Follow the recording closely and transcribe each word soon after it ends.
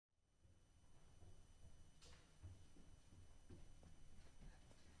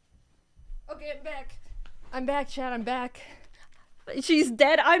Okay, I'm back. I'm back, Chad. I'm back. She's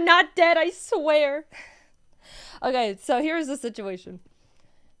dead. I'm not dead, I swear. Okay, so here's the situation.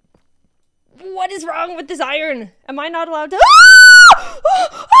 What is wrong with this iron? Am I not allowed to—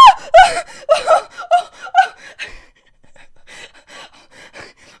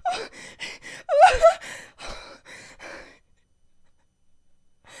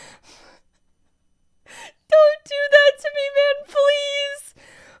 Don't do that to me, man, please!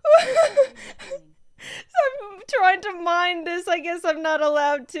 I'm trying to mind this. I guess I'm not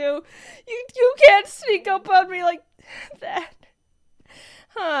allowed to. You can't sneak up on me like that.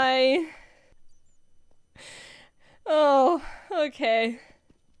 Hi. Oh, okay.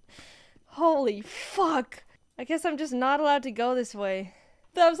 Holy fuck. I guess I'm just not allowed to go this way.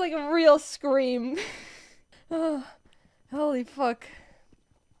 That was like a real scream. Oh, holy fuck.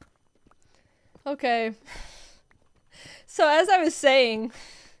 Okay. So as I was saying,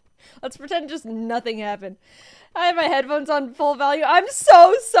 let's pretend just nothing happened. I have my headphones on full volume. I'm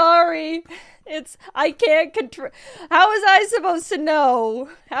so sorry. I can't control— How was I supposed to know?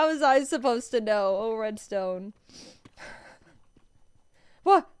 How was I supposed to know? Oh, redstone.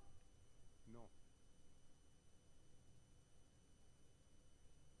 What? No.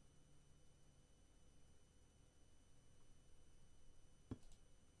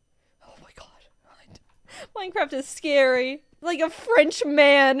 Oh my god. Minecraft is scary. Like a French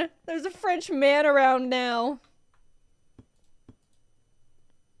man. There's a French man around now.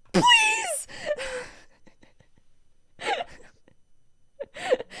 Please!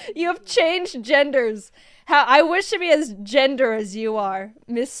 You have changed genders. I wish to be as gender as you are,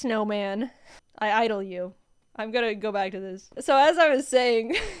 Miss Snowman. I idol you. I'm gonna go back to this. So as I was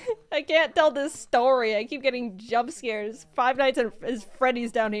saying, I can't tell this story. I keep getting jump scares. Five Nights at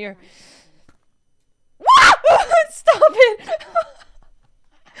Freddy's down here. Stop it!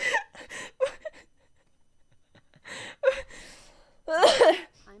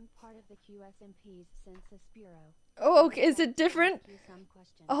 I'm part of the QSMP's Census Bureau. Oh, okay. Is it different?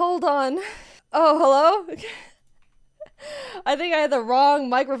 Hold on. Oh, hello? I think I had the wrong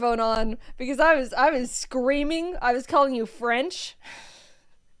microphone on because I was screaming. I was calling you French.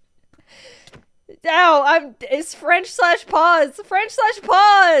 Ow, it's French/pause.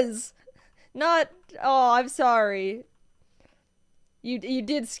 French/pause. Not— Oh, I'm sorry. You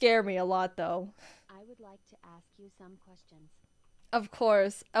did scare me a lot though. I would like to ask you some questions. Of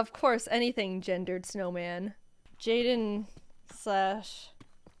course, anything gendered, Snowman. Jaiden /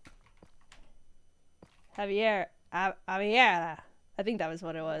 Javier. Javier. I think that was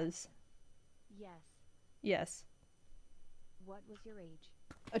what it was. Yes. Yes. What was your age?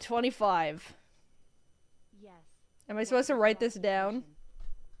 25. Yes. Am I supposed to write this down?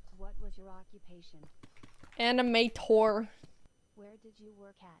 What was your occupation? Animator. Where did you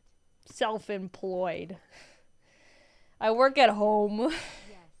work at? Self-employed. I work at home.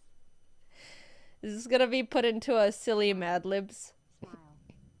 Yes. Is this gonna be put into a silly Mad Libs? Smile.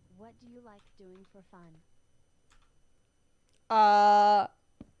 What do you like doing for fun?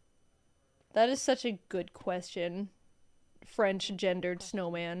 That is such a good question. French gendered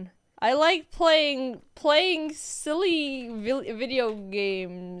Snowman. I like playing silly video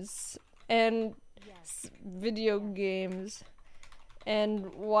games and video games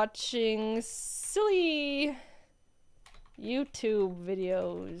and watching silly YouTube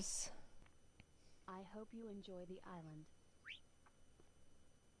videos. I hope you enjoy the island.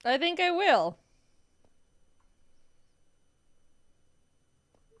 I think I will.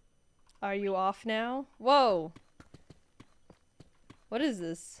 Are you off now? Whoa. What is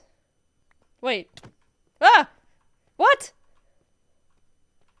this? Wait. Ah! What?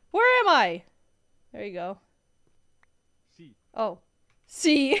 Where am I? There you go. C. Oh.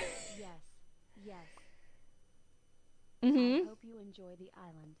 C. Yes. Yes. Mm-hmm. I hope you enjoy the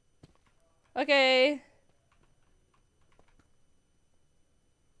island. Okay.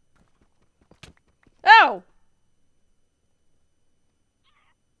 Ow!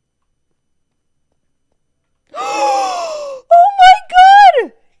 Oh my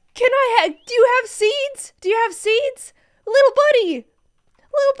god! Do you have seeds? Do you have seeds? Little buddy!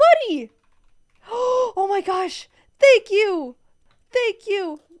 Little buddy! Oh my gosh! Thank you! Thank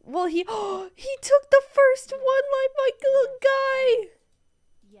you! Well, he took the first one like my little guy!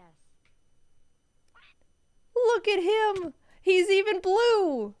 Yes. Look at him! He's even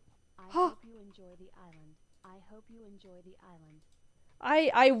blue! I hope you enjoy the island. I hope you enjoy the island.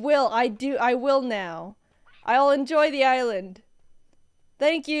 I will now. I'll enjoy the island.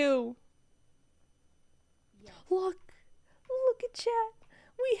 Thank you. Yes. Look at chat.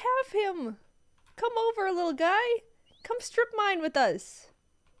 We have him. Come over, little guy. Come strip mine with us.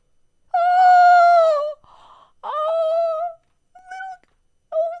 Oh! Oh!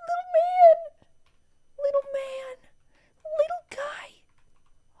 Little man! Little man! Little guy!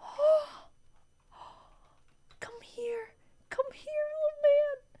 Oh! Come here! Come here, little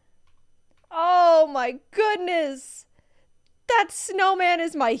man! Oh my goodness! That snowman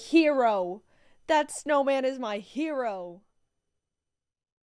is my hero! That snowman is my hero!